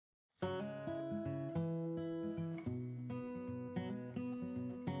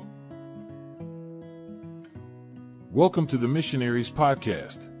Welcome to the Missionaries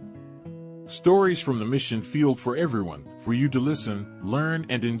Podcast. Stories from the mission field for everyone, for you to listen, learn,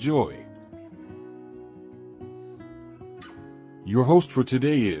 and enjoy. Your host for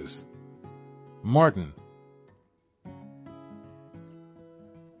today is Martin.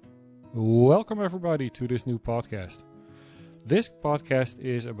 Welcome everybody to this new podcast. This podcast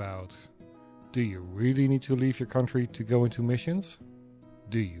is about, do you really need to leave your country to go into missions?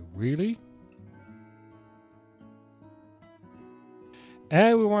 Do you really?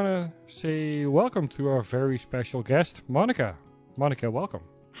 And we want to say welcome to our very special guest, Monica. Monica, welcome.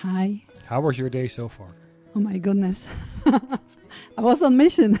 Hi. How was your day so far? Oh my goodness. I was on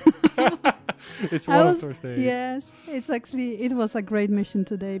mission. It's one of those days. Yes, it was a great mission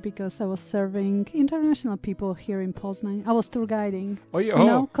today because I was serving international people here in Poznań. I was tour guiding.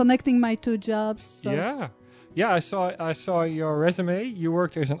 Connecting my two jobs. So. Yeah. I saw your resume. You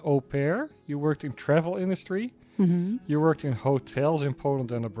worked as an au pair. You worked in travel industry. Mm-hmm. You worked in hotels in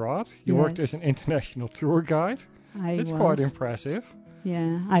Poland and abroad. You worked as an international tour guide. It's quite impressive.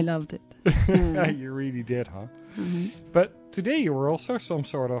 Yeah, I loved it. You really did, huh? Mm-hmm. But today you were also some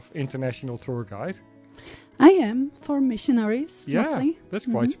sort of international tour guide. I am, for missionaries, mostly. That's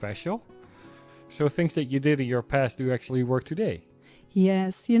quite special. So things that you did in your past do actually work today?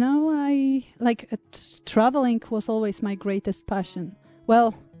 Yes, traveling was always my greatest passion.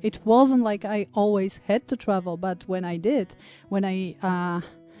 Well, it wasn't like I always had to travel, but when I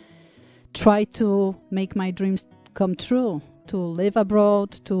tried to make my dreams come true, to live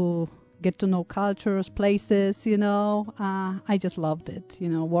abroad, to get to know cultures, places, I just loved it,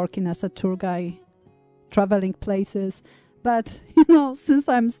 working as a tour guide, traveling places. But, since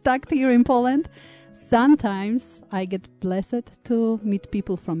I'm stuck here in Poland, sometimes I get blessed to meet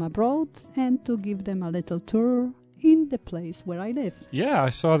people from abroad and to give them a little tour in the place where I live. Yeah,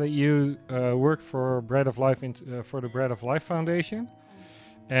 I saw that you work for Bread of Life for the Bread of Life Foundation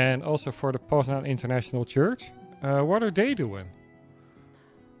and also for the Poznan International Church. What are they doing?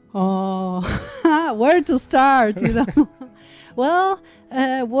 Oh, where to start? Well,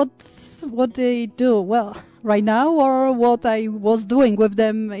 what they do? Well, right now, or what I was doing with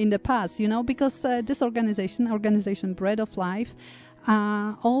them in the past? Because this organization Bread of Life,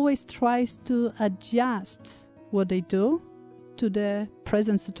 always tries to adjust what they do to the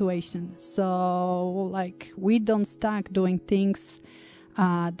present situation. So, we don't stuck doing things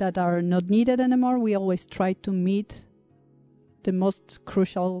that are not needed anymore. We always try to meet the most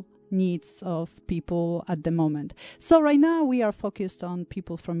crucial needs of people at the moment. So right now we are focused on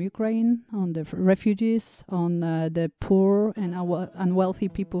people from Ukraine, on the refugees, on the poor and unwealthy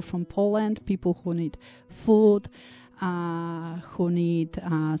people from Poland, people who need food, who need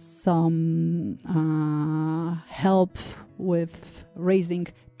some help with raising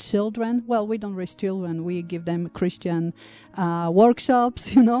children. Well, we don't raise children. We give them Christian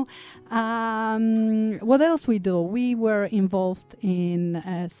workshops, What else we do? We were involved in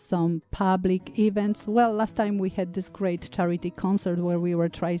some public events. Well, last time we had this great charity concert where we were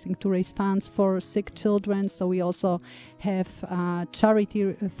trying to raise funds for sick children. So we also have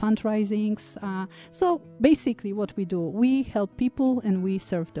charity fundraisings. So basically what we do, we help people and we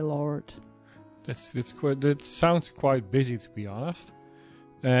serve the Lord. That sounds quite busy, to be honest.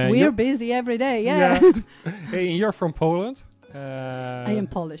 We're busy every day, yeah. Hey, you're from Poland. I am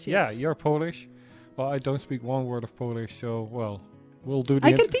Polish, yes. Yeah, you're Polish. Well, I don't speak one word of Polish, so, we'll do the...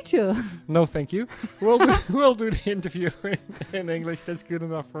 I can teach you. No, thank you. We'll do the interview in English. That's good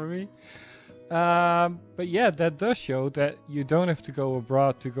enough for me. But yeah, that does show that you don't have to go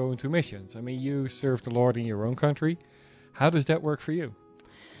abroad to go into missions. I mean, you serve the Lord in your own country. How does that work for you?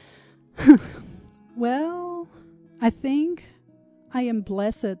 Well, I think I am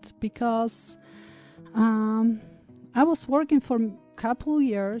blessed because I was working for a couple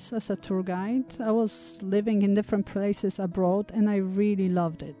years as a tour guide. I was living in different places abroad and I really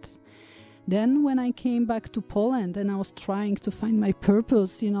loved it. Then when I came back to Poland and I was trying to find my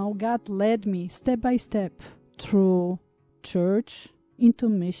purpose, God led me step by step through church, into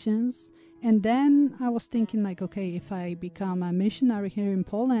missions. And then I was thinking okay, if I become a missionary here in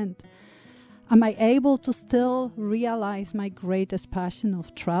Poland, am I able to still realize my greatest passion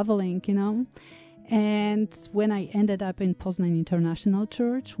of traveling, And when I ended up in Poznan International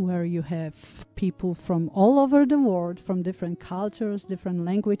Church, where you have people from all over the world, from different cultures, different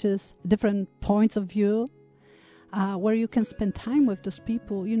languages, different points of view, where you can spend time with those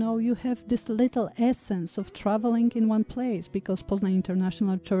people, you have this little essence of traveling in one place, because Poznan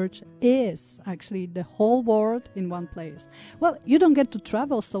International Church is actually the whole world in one place. Well, you don't get to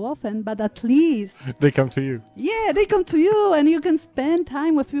travel so often, but at least... They come to you. Yeah, they come to you and you can spend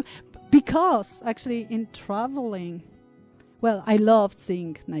time with you. because actually in traveling, well, I loved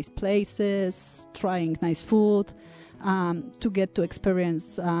seeing nice places, trying nice food, to get to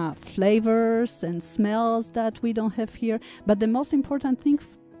experience flavors and smells that we don't have here. But the most important thing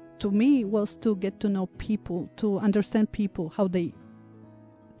to me was to get to know people, to understand people, how they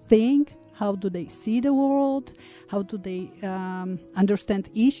think, how do they see the world, how do they understand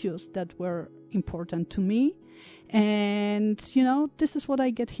issues that were important to me. And, this is what I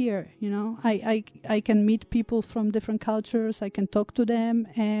get here. I can meet people from different cultures. I can talk to them.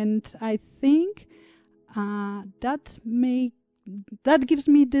 And I think that gives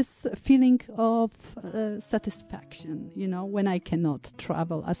me this feeling of satisfaction, when I cannot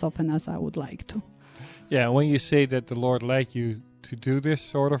travel as often as I would like to. Yeah, when you say that the Lord led you to do this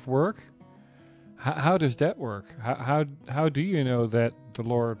sort of work, how does that work? How do you know that the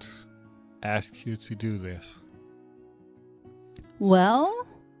Lord asked you to do this? Well,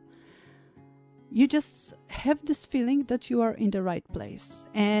 you just have this feeling that you are in the right place.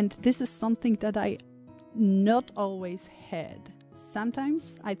 And this is something that I not always had.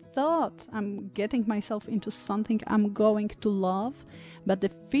 Sometimes I thought I'm getting myself into something I'm going to love, but the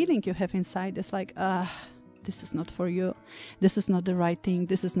feeling you have inside is like, this is not for you. This is not the right thing.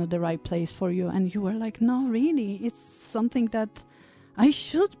 This is not the right place for you. And you were like, no, really, it's something that I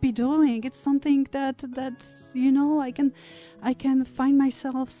should be doing. It's something that I can find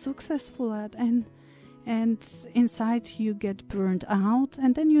myself successful at, and inside you get burned out,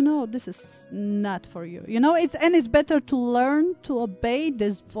 and then this is not for you. It's better to learn to obey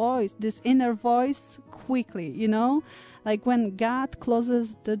this voice, this inner voice, quickly. Like when God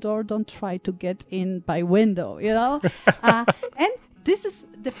closes the door, don't try to get in by window. And this is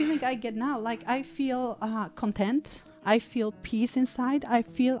the feeling I get now. Like I feel content. I feel peace inside. I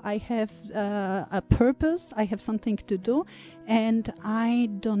feel I have a purpose. I have something to do. And I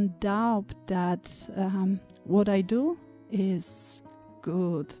don't doubt that what I do is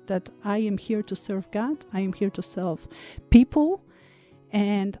good, that I am here to serve God. I am here to serve people.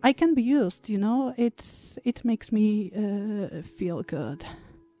 And I can be used, it makes me feel good.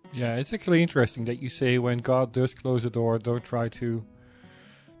 Yeah, it's actually interesting that you say when God does close a door, don't try to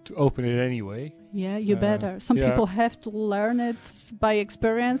open it anyway. Yeah, you better. Some people have to learn it by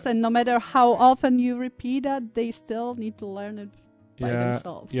experience, and no matter how often you repeat that, they still need to learn it by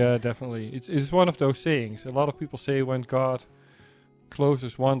themselves. Yeah, definitely. It's one of those sayings. A lot of people say when God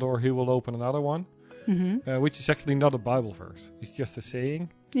closes one door, he will open another one. Mm-hmm. Which is actually not a Bible verse. It's just a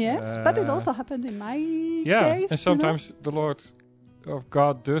saying. Yes, but it also happened in my case. Yeah, and sometimes the Lord of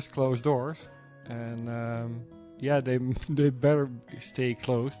God does close doors, and they better stay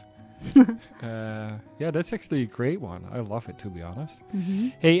closed. That's actually a great one. I love it, to be honest. Mm-hmm.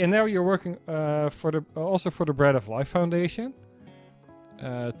 Hey, and now you're working for the Bread of Life Foundation.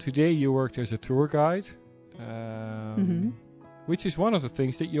 Today you worked as a tour guide. Which is one of the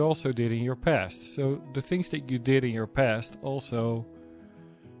things that you also did in your past. So the things that you did in your past also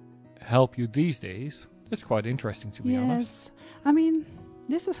help you these days. That's quite interesting, to be honest. Yes. I mean,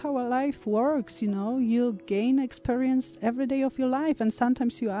 this is how a life works, You gain experience every day of your life. And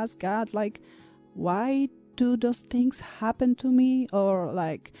sometimes you ask God, like, why do those things happen to me? Or,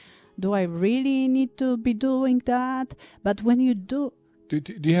 like, do I really need to be doing that? But when you do...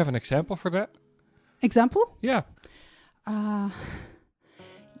 Do you have an example for that? Example? Yeah.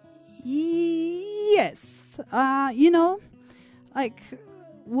 Yes. Like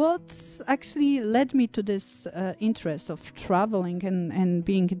what actually led me to this interest of traveling and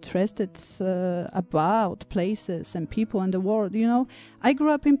being interested about places and people and the world, I grew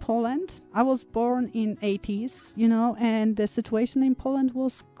up in Poland. I was born in 80s, and the situation in Poland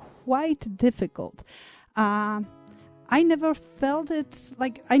was quite difficult. I never felt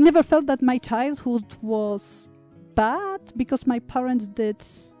that my childhood was bad, because my parents did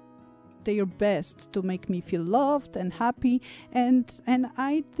their best to make me feel loved and happy, and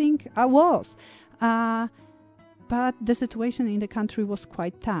I think I was. But the situation in the country was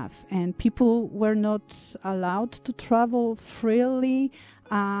quite tough, and people were not allowed to travel freely.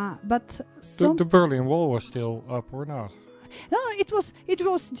 But the Berlin Wall was still up, or not? No, it was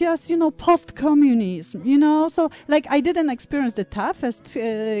just, post-communism, so like I didn't experience the toughest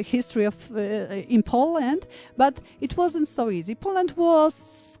history of in Poland, but it wasn't so easy. Poland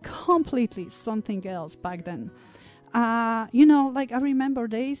was completely something else back then. Like I remember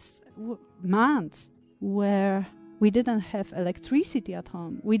days, months where we didn't have electricity at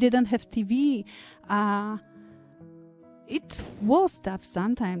home. We didn't have TV. It was tough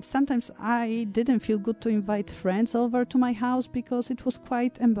sometimes. Sometimes I didn't feel good to invite friends over to my house because it was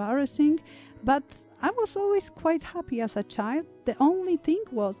quite embarrassing. But I was always quite happy as a child. The only thing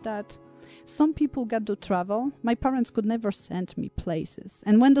was that some people got to travel. My parents could never send me places.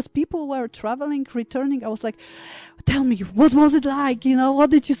 And when those people were traveling, returning, I was like, tell me, what was it like? What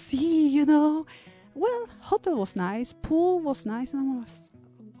did you see? Well, hotel was nice, pool was nice, and I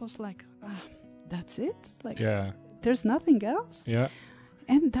was like, that's it? Like, there's nothing else? Yeah.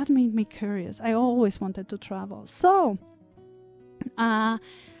 And that made me curious. I always wanted to travel. So,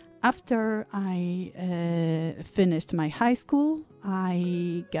 after I finished my high school,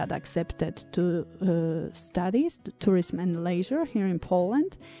 I got accepted to studies, tourism and leisure here in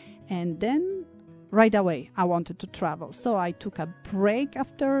Poland. And then right away, I wanted to travel. So I took a break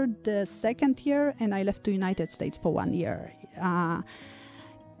after the second year and I left the United States for 1 year. I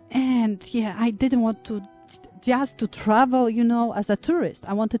didn't want to just to travel, as a tourist.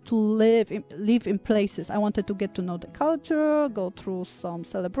 I wanted to live in places. I wanted to get to know the culture, go through some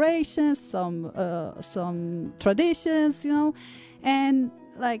celebrations, some traditions, and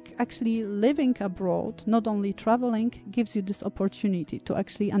like actually living abroad, not only traveling, gives you this opportunity to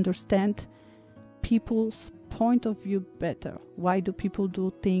actually understand people's point of view better. Why do people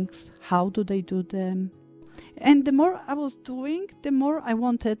do things? How do they do them? And the more I was doing, the more I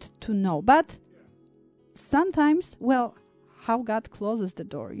wanted to know. But sometimes, how God closes the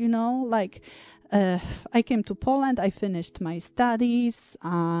door, I came to Poland, I finished my studies,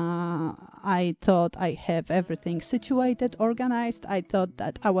 I thought I have everything situated, organized, I thought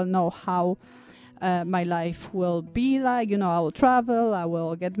that I will know how my life will be like, I will travel, I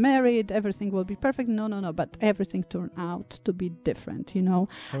will get married, everything will be perfect. No, but everything turned out to be different,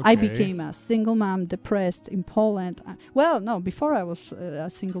 Okay. I became a single mom, depressed in Poland. Before I was a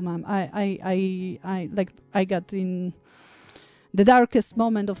single mom, I got in the darkest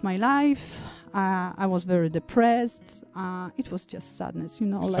moment of my life. I was very depressed. It was just sadness,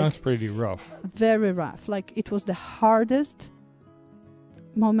 Sounds pretty rough. Very rough. Like it was the hardest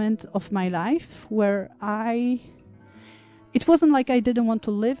moment of my life where it wasn't like I didn't want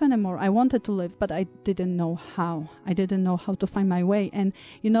to live anymore. I wanted to live, but I didn't know how. I didn't know how to find my way. And,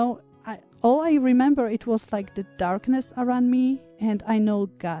 all I remember, it was like the darkness around me, and I know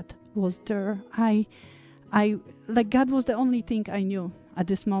God was there. God was the only thing I knew at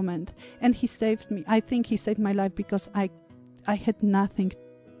this moment. And he saved me. I think he saved my life because I had nothing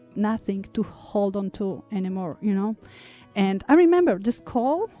to hold on to anymore, And I remember this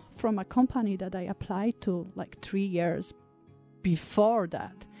call from a company that I applied to like 3 years before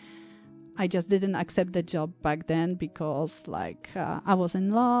that. I just didn't accept the job back then because I was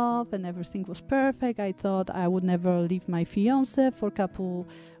in love and everything was perfect. I thought I would never leave my fiancé for a couple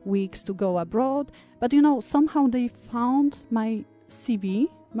weeks to go abroad. But, somehow they found my CV,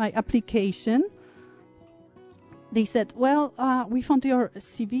 my application. They said, we found your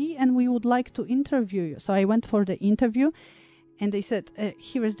CV and we would like to interview you. So I went for the interview and they said,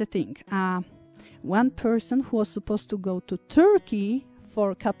 here is the thing. One person who was supposed to go to Turkey for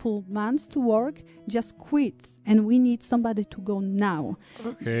a couple months to work just quit and we need somebody to go now.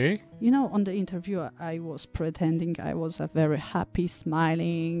 Okay. On the interview, I was pretending I was a very happy,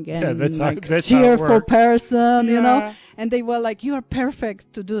 smiling and that's cheerful person, Yeah. And they were like, you're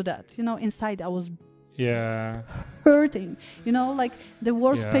perfect to do that. Inside I was hurting, the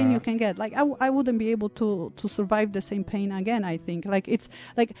worst pain you can get. I wouldn't be able to survive the same pain again. I think it's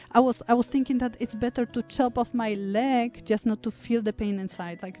like I was thinking that it's better to chop off my leg just not to feel the pain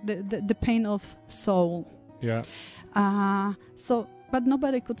inside, like the pain of soul. But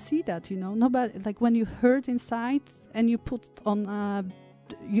nobody could see that, nobody, like when you hurt inside and you put on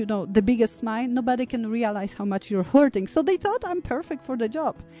the biggest smile, nobody can realize how much you're hurting. So they thought I'm perfect for the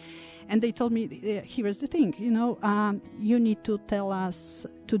job. And they told me, here's the thing, you need to tell us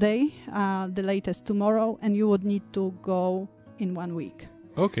today, the latest tomorrow, and you would need to go in 1 week.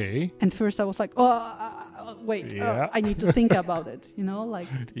 Okay. And first I was like, I need to think about it,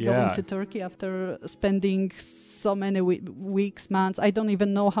 going to Turkey after spending so many weeks, months. I don't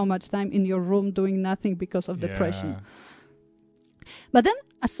even know how much time in your room doing nothing because of depression. But then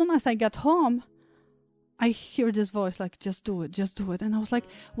as soon as I got home, I hear this voice like, just do it. And I was like,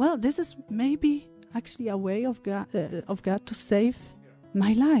 this is maybe actually a way of God to save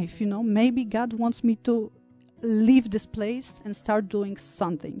my life. Maybe God wants me to leave this place and start doing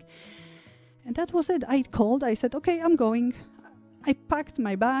something. And that was it. I called. I said, okay, I'm going. I packed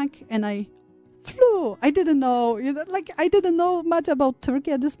my bag and I flew. I didn't know, I didn't know much about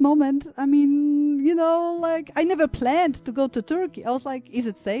Turkey at this moment. I mean, I never planned to go to Turkey. I was like, is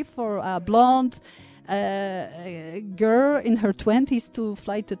it safe for a blonde a girl in her 20s to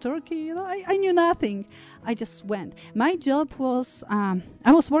fly to Turkey. You know, I knew nothing. I just went. My job was,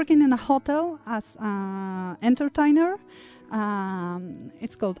 I was working in a hotel as an entertainer.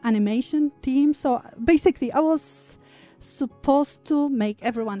 It's called animation team. So basically, I was supposed to make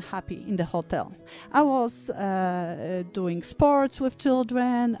everyone happy in the hotel. I was doing sports with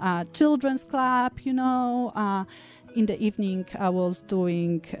children, children's club, you know. In the evening, I was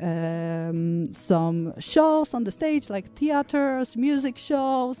doing some shows on the stage, like theaters, music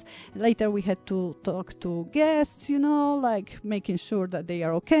shows. Later, we had to talk to guests, you know, like making sure that they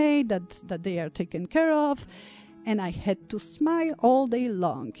are okay, that they are taken care of. And I had to smile all day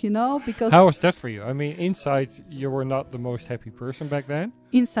long, you know, because... How was that for you? I mean, inside, you were not the most happy person back then?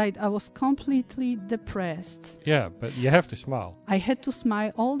 Inside, I was completely depressed. Yeah, but you have to smile. I had to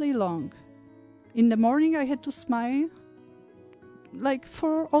smile all day long. In the morning, I had to smile, like,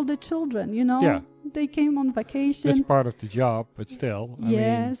 for all the children, you know? Yeah. They came on vacation. That's part of the job, but still.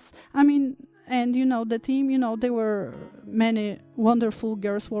 I mean, and, you know, the team, you know, there were many wonderful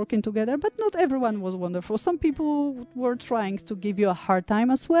girls working together, but not everyone was wonderful. Some people were trying to give you a hard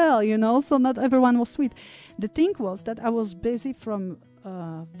time as well, you know, so not everyone was sweet. The thing was that I was busy from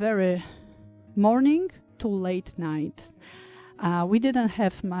very morning to late night. We didn't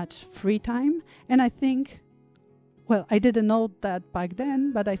have much free time, and I think, well, I didn't know that back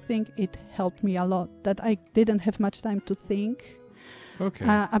then, but I think it helped me a lot, that I didn't have much time to think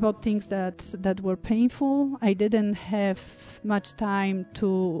about things that were painful. I didn't have much time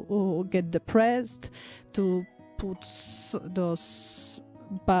to get depressed, to put those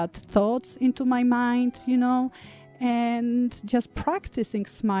bad thoughts into my mind, you know, and just practicing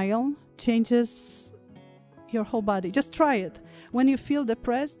smile changes your whole body. Just try it. When you feel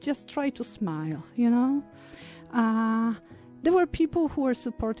depressed, just try to smile, you know. There were people who were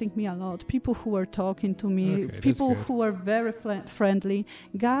supporting me a lot, people who were talking to me, people who were very friendly.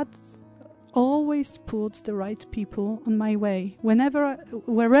 God always puts the right people on my way.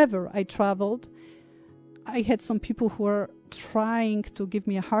 Wherever I traveled, I had some people who were trying to give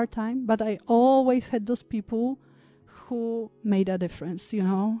me a hard time, but I always had those people who made a difference, you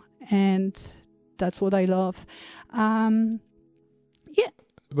know, and that's what I love.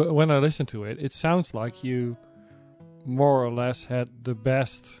 But when I listen to it, it sounds like you more or less had the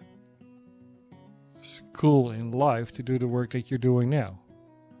best school in life to do the work that you're doing now.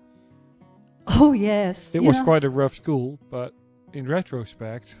 Oh, yes. It was quite a rough school, but in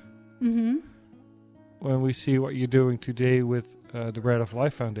retrospect, when we see what you're doing today with the Bread of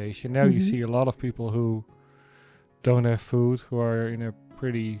Life Foundation, now you see a lot of people who don't have food, who are in a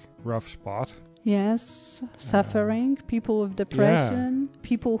pretty rough spot. Yes, suffering, people with depression,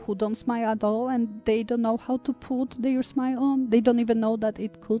 people who don't smile at all and they don't know how to put their smile on. They don't even know that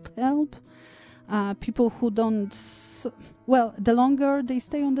it could help. People who don't... Well, the longer they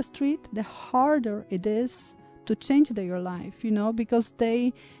stay on the street, the harder it is to change their life, you know, because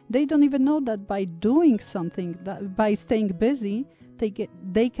they don't even know that by doing something, that by staying busy,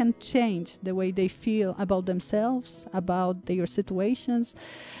 they can change the way they feel about themselves, about their situations.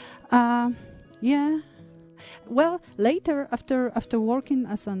 Yeah. Well, later, after working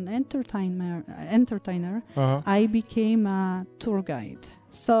as an entertainer, I became a tour guide.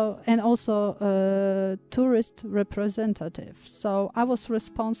 So, and also a tourist representative. So I was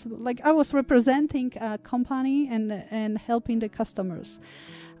responsible, like I was representing a company and helping the customers.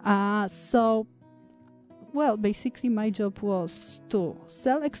 So, well, basically my job was to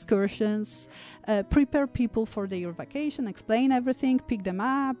sell excursions, prepare people for their vacation, explain everything, pick them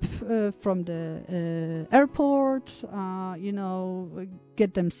up from the airport, you know,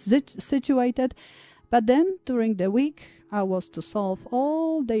 get them situated. But then during the week, I was to solve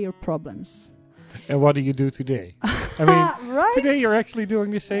all their problems. And what do you do today? I mean, right? Today you're actually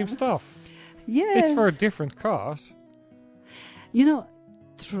doing the same stuff. Yeah. It's for a different cause. You know,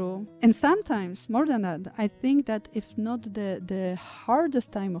 true. And sometimes, more than that, I think that if not the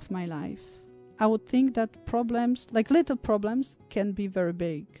hardest time of my life, I would think that problems, like little problems, can be very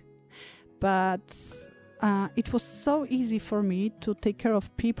big. But it was so easy for me to take care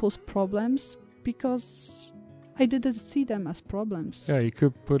of people's problems because I didn't see them as problems. Yeah, you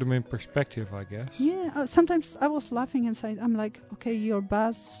could put them in perspective, I guess. Yeah, sometimes I was laughing inside. I'm like, okay, your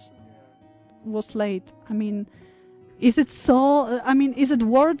bus was late. I mean, is it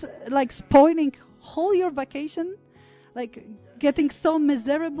worth like spoiling whole your vacation? Like getting so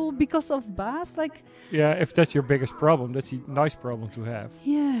miserable because of bus? Like, yeah, if that's your biggest problem, that's a nice problem to have.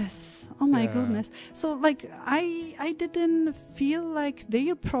 Yes. Oh my goodness. So like I didn't feel like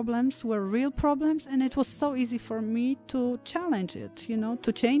their problems were real problems, and it was so easy for me to challenge it, you know,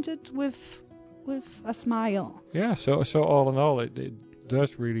 to change it with with a smile. Yeah, so all in all, it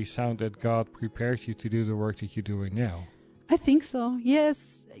does really sound that God prepared you to do the work that you're doing now. I think so.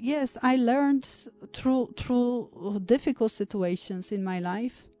 Yes, I learned through difficult situations in my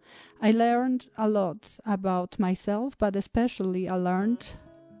life. I learned a lot about myself, but especially I learned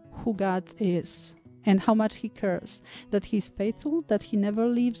who God is and how much He cares, that He's faithful, that He never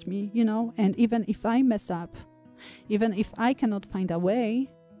leaves me, and even if I mess up, even if I cannot find a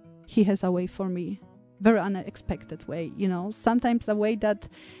way, He has a way for me. Very unexpected way, sometimes a way that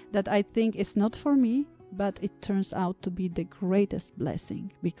I think is not for me, but it turns out to be the greatest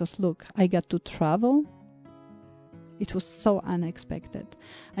blessing, because look, I got to travel. It was so unexpected.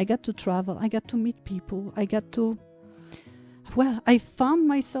 I got to travel, I got to meet people, I found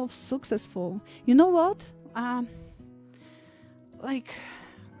myself successful. You know what?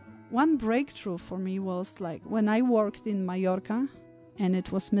 One breakthrough for me was when I worked in Mallorca, and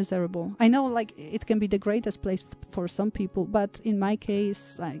it was miserable. I know it can be the greatest place for some people, but in my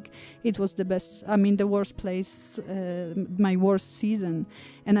case, it was the best, the worst place, my worst season,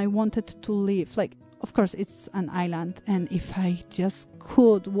 and I wanted to leave. Of course, it's an island, and if I just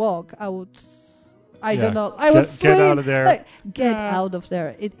could walk, I would, I don't know, I would get out of there. Get out of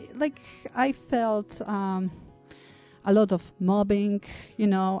there. I felt a lot of mobbing,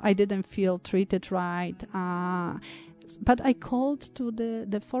 I didn't feel treated right. But I called to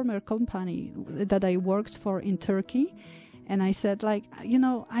the former company that I worked for in Turkey, and I said, I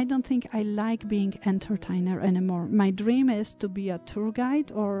don't think I like being entertainer anymore. My dream is to be a tour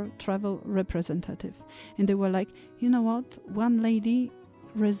guide or travel representative. And they were like, you know what? One lady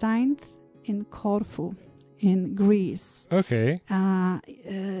resigned in Corfu, in Greece. Okay.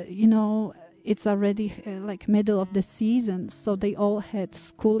 It's already middle of the season, so they all had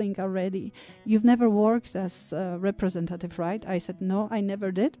schooling already. You've never worked as a representative, right? I said, no, I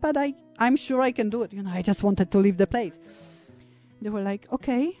never did, but I'm sure I can do it. I just wanted to leave the place. They were like,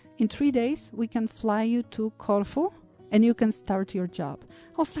 okay, in 3 days, we can fly you to Corfu and you can start your job.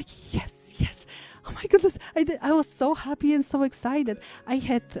 I was like, yes. Oh my goodness, I was so happy and so excited. I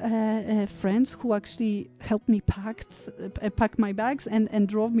had friends who actually helped me pack my bags and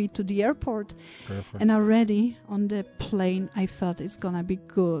drove me to the airport. Perfect. And already on the plane, I felt it's gonna be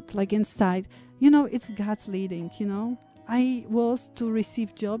good. Inside, it's God's leading, I was to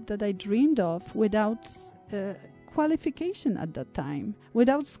receive job that I dreamed of without qualification at that time,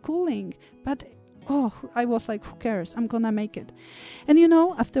 without schooling. But I was like, who cares? I'm gonna make it. And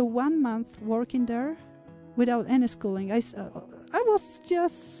after 1 month working there without any schooling, I was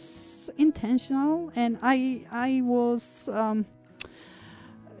just intentional, and I was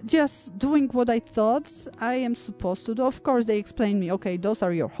just doing what I thought I am supposed to do. Of course, they explained me, okay, those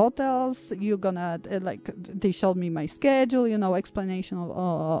are your hotels. You're gonna they showed me my schedule, explanation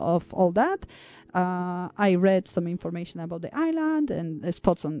of all that. I read some information about the island and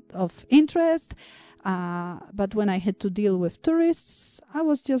spots of interest. But when I had to deal with tourists, I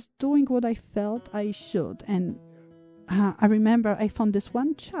was just doing what I felt I should. And I remember I found this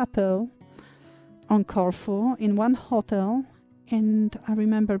one chapel on Corfu in one hotel. And I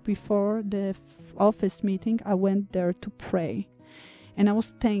remember before the office meeting, I went there to pray. And I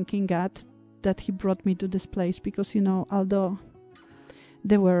was thanking God that He brought me to this place because, although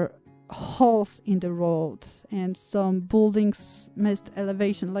there were holes in the road and some buildings missed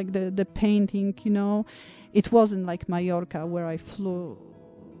elevation, the painting, it wasn't like Mallorca where I flew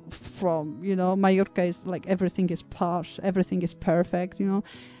from. Mallorca is everything is posh, everything is perfect.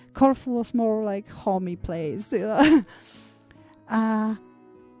 Corfu was more like homey place. I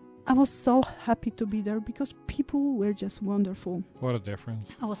was so happy to be there because people were just wonderful. What a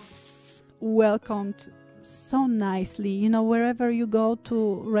difference. I was welcomed so nicely. Wherever you go,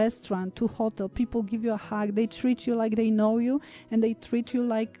 to restaurant, to hotel, people give you a hug. They treat you like they know you, and they treat you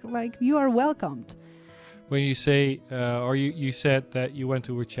like you are welcomed. When you say, or you said that you went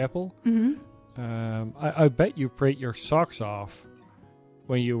to a chapel, I bet you prayed your socks off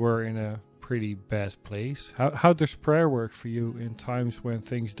when you were in a pretty bad place. How does prayer work for you in times when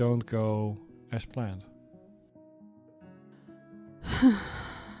things don't go as planned?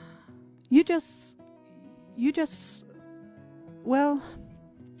 You just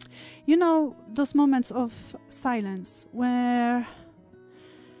those moments of silence where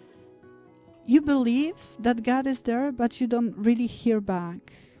you believe that God is there, but you don't really hear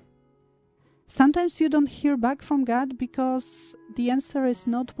back. Sometimes you don't hear back from God because the answer is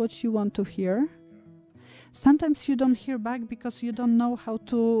not what you want to hear. Sometimes you don't hear back because you don't know how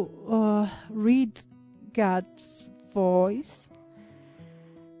to read God's voice.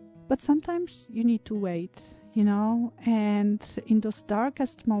 But sometimes you need to wait. you know, and in those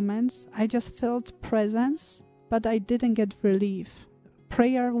darkest moments, I just felt presence, but I didn't get relief.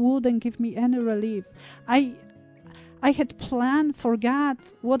 Prayer wouldn't give me any relief. I had planned for God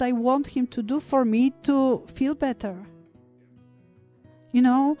what I want Him to do for me to feel better. You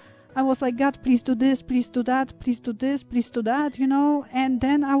know, I was like, God, please do this, please do that, please do this, please do that, you know, and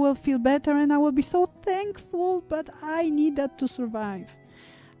then I will feel better and I will be so thankful, but I need that to survive.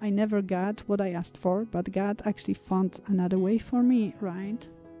 I never got what I asked for, but God actually found another way for me, right?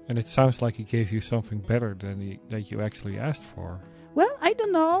 And it sounds like He gave you something better than that you actually asked for. Well, I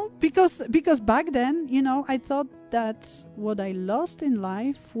don't know, because back then, you know, I thought that what I lost in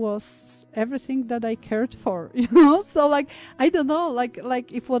life was everything that I cared for, you know. So, like, I don't know,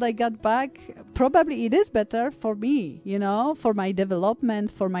 like if what I got back, probably it is better for me, you know, for my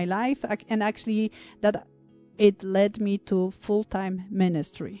development, for my life, and actually that it led me to full-time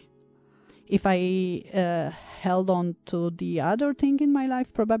ministry. If I held on to the other thing in my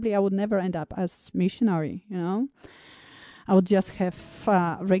life, probably I would never end up as missionary, you know. I would just have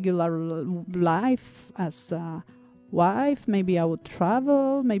a regular life as a wife. Maybe I would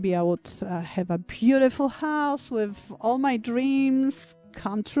travel. Maybe I would have a beautiful house with all my dreams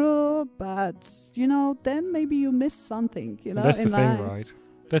come true. But, you know, then maybe you miss something, you know. That's the thing, life. right?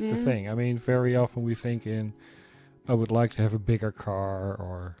 That's the thing. I mean, very often we think I would like to have a bigger car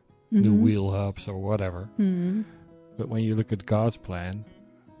or new wheel hubs or whatever. Mm-hmm. But when you look at God's plan...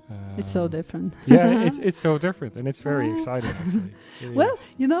 it's so different. Yeah, it's so different, and it's very exciting, actually. Well,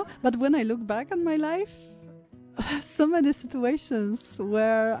 you know, but when I look back on my life, so many situations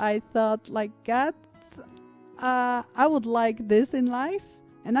where I thought, like, God, I would like this in life.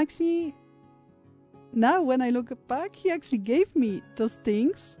 And actually, now when I look back, He actually gave me those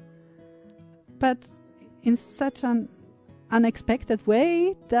things, but in such an unexpected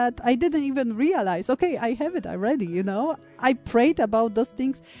way that I didn't even realize, okay, I have it already, you know. I prayed about those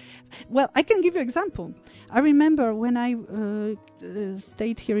things. Well, I can give you an example. I remember when I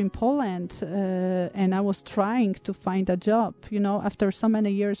stayed here in Poland and I was trying to find a job, you know, after so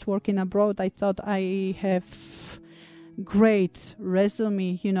many years working abroad, I thought I have great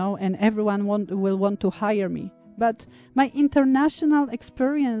resume, you know, and everyone will want to hire me. But my international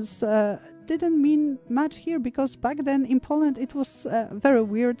experience didn't mean much here, because back then in Poland it was a very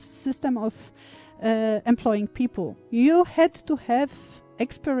weird system of employing people. You had to have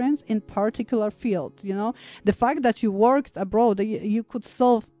experience in particular field, you know. The fact that you worked abroad, you could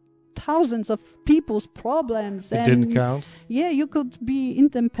solve thousands of people's problems. It didn't count? Yeah, you could be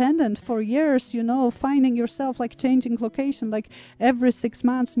independent for years, you know, finding yourself, like, changing location, like every 6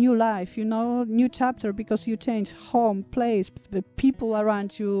 months, new life, you know, new chapter, because you change home, place, the people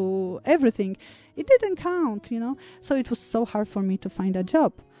around you, everything. It didn't count, you know. So it was so hard for me to find a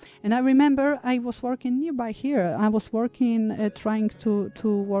job. And I remember I was working nearby here. I was working, trying to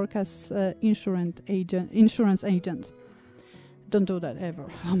work as insurance agent. Don't do that ever.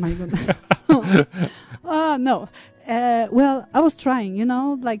 Oh my goodness. No. Well, I was trying, you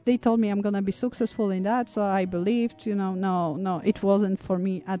know, like they told me I'm going to be successful in that. So I believed, you know, no, it wasn't for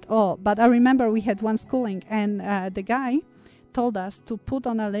me at all. But I remember we had one schooling, and the guy told us to put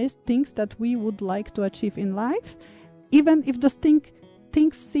on a list things that we would like to achieve in life, even if those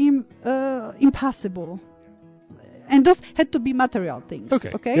things seem impossible. And those had to be material things.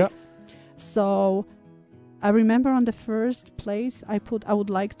 Okay? Yeah. So I remember on the first place I would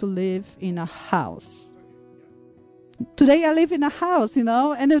like to live in a house. Today I live in a house, you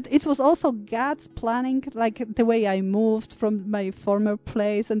know, and it was also God's planning, like the way I moved from my former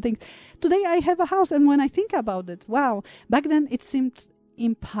place and things. Today I have a house, and when I think about it, wow, back then it seemed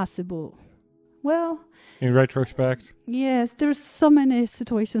impossible. Well, in retrospect, yes, there's so many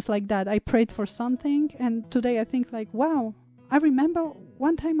situations like that. I prayed for something, and today I think, like, wow, I remember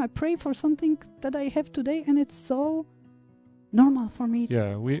one time I prayed for something that I have today, and it's so normal for me.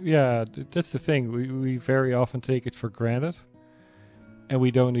 Yeah, that's the thing. We very often take it for granted, and we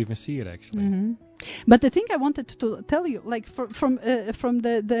don't even see it actually. Mm-hmm. But the thing I wanted to tell you, like from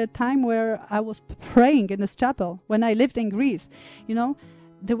the time where I was praying in this chapel when I lived in Greece, you know,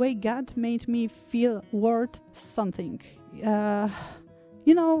 the way God made me feel worth something.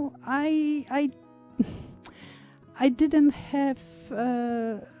 You know, I didn't have.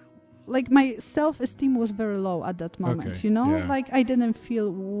 Like my self-esteem was very low at that moment, you know, like I didn't feel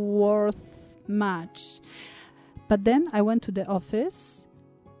worth much. But then I went to the office.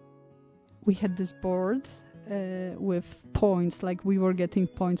 We had this board with points, like we were getting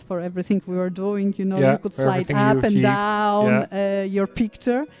points for everything we were doing, you know, you could slide up and down your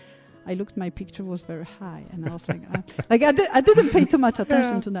picture. I looked, my picture was very high, and I was like, I didn't pay too much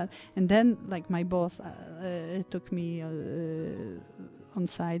attention to that. And then, like, my boss took me on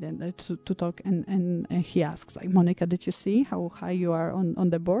side and to talk, and he asks, like, Monica, did you see how high you are on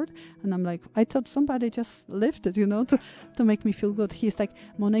the board? And I'm like, I thought somebody just lifted, to make me feel good. He's like,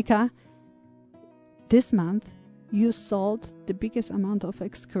 Monica, this month you sold the biggest amount of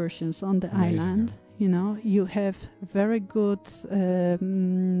excursions on the Amazing. island. You have very good,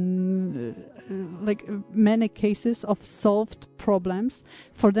 many cases of solved problems.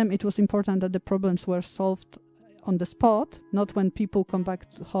 For them, it was important that the problems were solved on the spot, not when people come back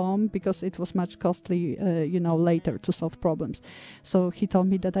home, because it was much costly, later to solve problems. So he told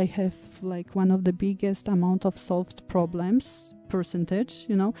me that I have like one of the biggest amount of solved problems percentage,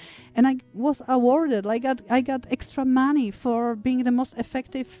 and I was awarded. I got extra money for being the most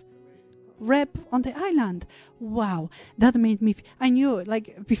effective rep on the island. Wow, that made me. I knew,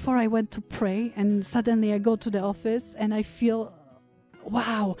 like, before I went to pray, and suddenly I go to the office and I feel,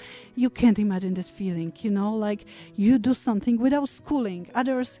 wow, you can't imagine this feeling, like you do something without schooling.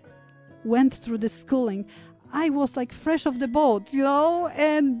 Others went through the schooling. I was like fresh off the boat,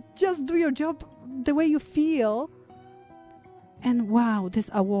 and just do your job the way you feel. And wow, this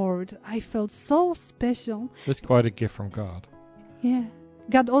award, I felt so special. That's quite a gift from God. Yeah.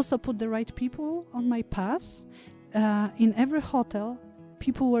 God also put the right people on my path. In every hotel,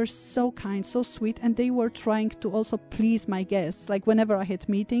 people were so kind, so sweet, and they were trying to also please my guests. Like whenever I had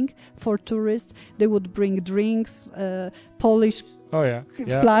meeting for tourists, they would bring drinks, Polish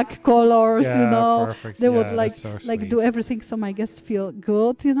flag colors, Perfect. They would so do everything so my guests feel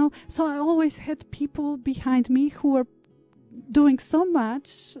good, So I always had people behind me who were doing so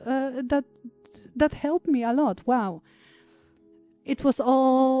much that helped me a lot. Wow. It was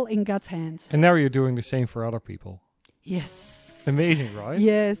all in God's hands. And now you're doing the same for other people. Yes. Amazing, right?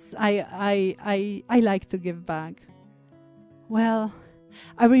 Yes, I like to give back. Well,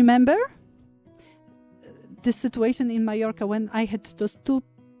 I remember the situation in Mallorca when I had those two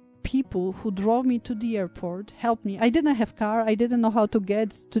people who drove me to the airport, helped me. I didn't have car. I didn't know how to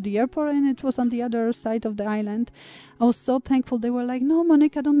get to the airport, and it was on the other side of the island. I was so thankful. They were like, no,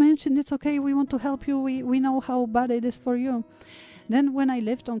 Monica, don't mention. It's okay. We want to help you. We know how bad it is for you. Then when I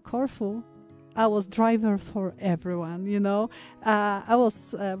lived on Corfu, I was driver for everyone, I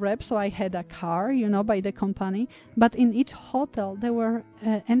was rep, so I had a car, by the company. But in each hotel, there were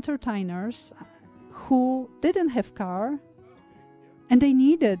entertainers who didn't have car, and they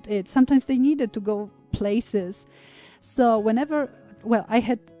needed it. Sometimes they needed to go places. So I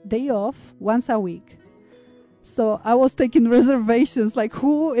had day off once a week. So I was taking reservations, like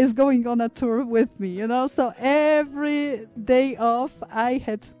who is going on a tour with me, So every day off, I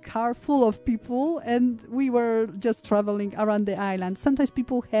had car full of people, and we were just traveling around the island. Sometimes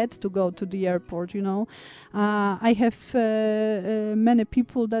people had to go to the airport, I have many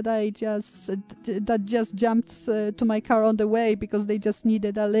people that just jumped to my car on the way because they just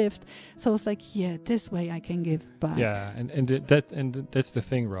needed a lift. So I was like, yeah, this way I can give back. Yeah, and that's the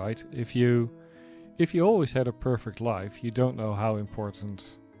thing, right? If you always had a perfect life, you don't know how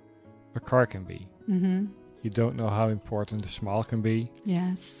important a car can be. Mm-hmm. You don't know how important a smile can be.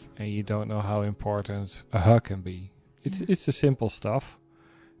 Yes. And you don't know how important a hug can be. It's the simple stuff,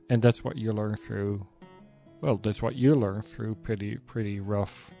 and that's what you learn through. Well, that's what you learn through pretty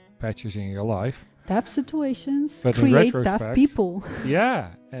rough patches in your life. Tough situations But create tough people.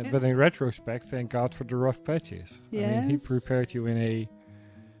 Yeah, but in retrospect, thank God for the rough patches. Yes. I mean, He prepared you in a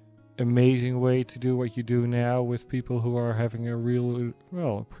amazing way to do what you do now with people who are having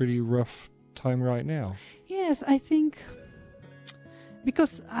a pretty rough time right now. Yes, I think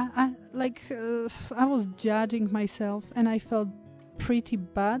because I was judging myself, and I felt pretty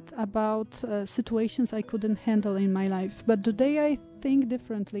bad about situations I couldn't handle in my life. But today I think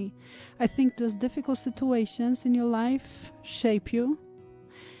differently. I think those difficult situations in your life shape you,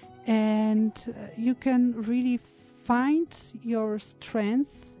 and you can really find your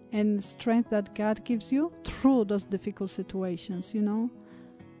strength and strength that God gives you through those difficult situations,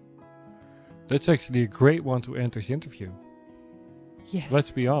 That's actually a great one to end this interview. Yes.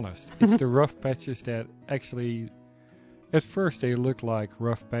 Let's be honest. It's the rough patches that actually, at first they look like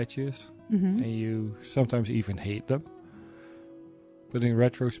rough patches, Mm-hmm. and you sometimes even hate them. But in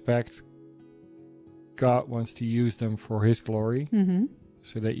retrospect, God wants to use them for His glory, Mm-hmm.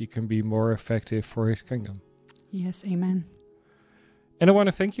 so that you can be more effective for His kingdom. Yes, amen. And I want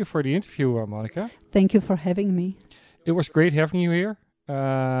to thank you for the interview, Monica. Thank you for having me. It was great having you here.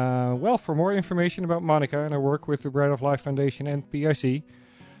 For more information about Monica and her work with the Bread of Life Foundation and PIC,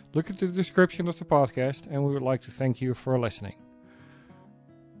 look at the description of the podcast, and we would like to thank you for listening.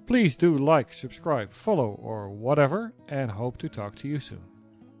 Please do like, subscribe, follow, or whatever, and hope to talk to you soon.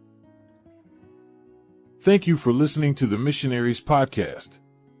 Thank you for listening to the Missionaries Podcast.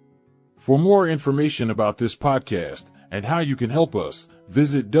 For more information about this podcast and how you can help us,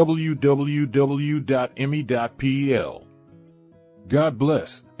 visit www.emmy.pl. God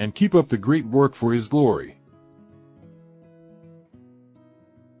bless, and keep up the great work for His glory.